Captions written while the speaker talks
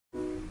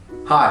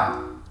Hi,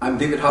 I'm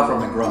David Howe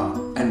from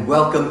McGraw and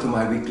welcome to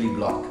my weekly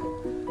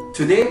blog.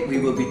 Today we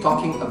will be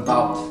talking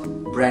about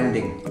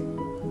branding,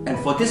 and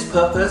for this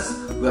purpose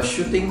we are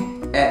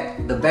shooting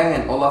at the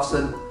Bang &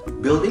 Olufsen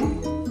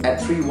building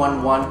at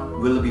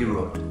 311 Willoughby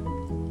Road.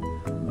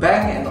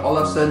 Bang &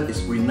 Olufsen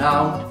is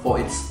renowned for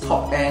its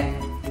top-end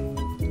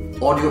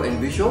audio and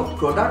visual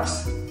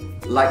products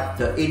like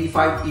the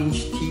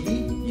 85-inch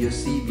TV you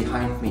see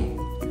behind me.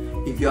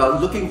 If you are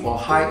looking for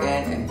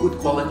high-end and good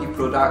quality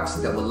products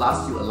that will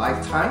last you a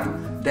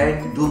lifetime,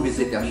 then do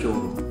visit their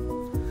showroom.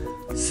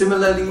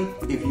 Similarly,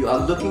 if you are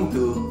looking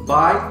to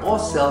buy or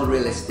sell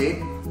real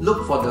estate,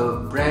 look for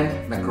the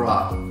brand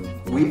McGraw.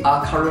 We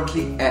are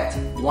currently at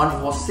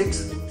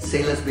 146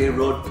 Sailors Bay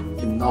Road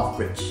in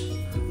Northbridge.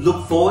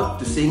 Look forward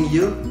to seeing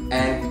you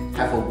and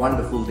have a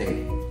wonderful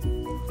day.